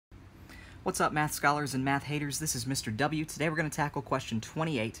What's up, math scholars and math haters? This is Mr. W. Today we're going to tackle question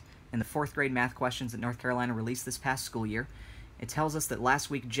 28 in the 4th grade math questions that North Carolina released this past school year. It tells us that last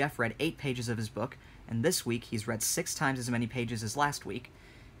week Jeff read 8 pages of his book, and this week he's read 6 times as many pages as last week,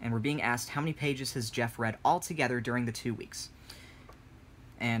 and we're being asked how many pages has Jeff read altogether during the 2 weeks.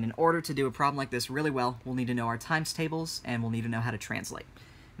 And in order to do a problem like this really well, we'll need to know our times tables, and we'll need to know how to translate.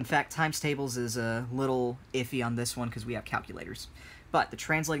 In fact, times tables is a little iffy on this one because we have calculators. But the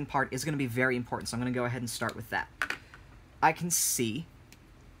translating part is going to be very important, so I'm going to go ahead and start with that. I can see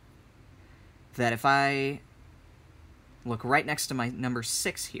that if I look right next to my number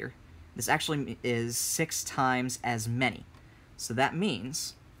 6 here, this actually is 6 times as many. So that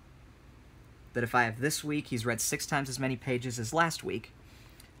means that if I have this week, he's read 6 times as many pages as last week,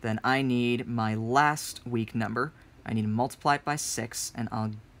 then I need my last week number. I need to multiply it by 6, and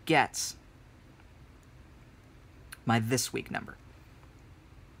I'll get my this week number.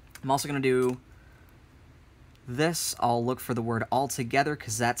 I'm also going to do this. I'll look for the word altogether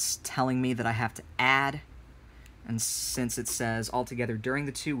because that's telling me that I have to add. And since it says altogether during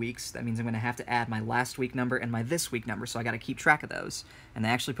the 2 weeks, that means I'm going to have to add my last week number and my this week number, so I got to keep track of those. And they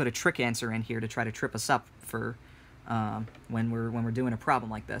actually put a trick answer in here to try to trip us up for when we're doing a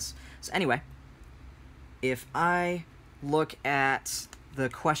problem like this. So anyway, if I look at the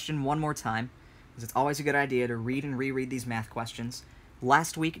question one more time, because it's always a good idea to read and reread these math questions.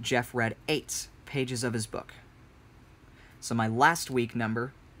 Last week, Jeff read 8 pages of his book. So my last week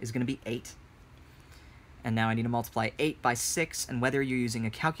number is going to be 8. And now I need to multiply 8 by 6, and whether you're using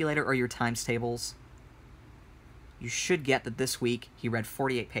a calculator or your times tables, you should get that this week he read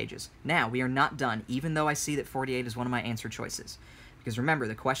 48 pages. Now, we are not done, even though I see that 48 is one of my answer choices. Because remember,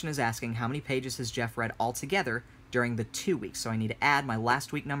 the question is asking how many pages has Jeff read altogether during the 2 weeks. So I need to add my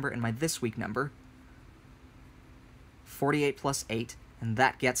last week number and my this week number. 48 plus 8, and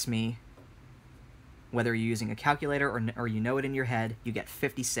that gets me, whether you're using a calculator or you know it in your head, you get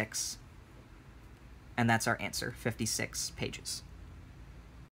 56. And that's our answer, 56 pages.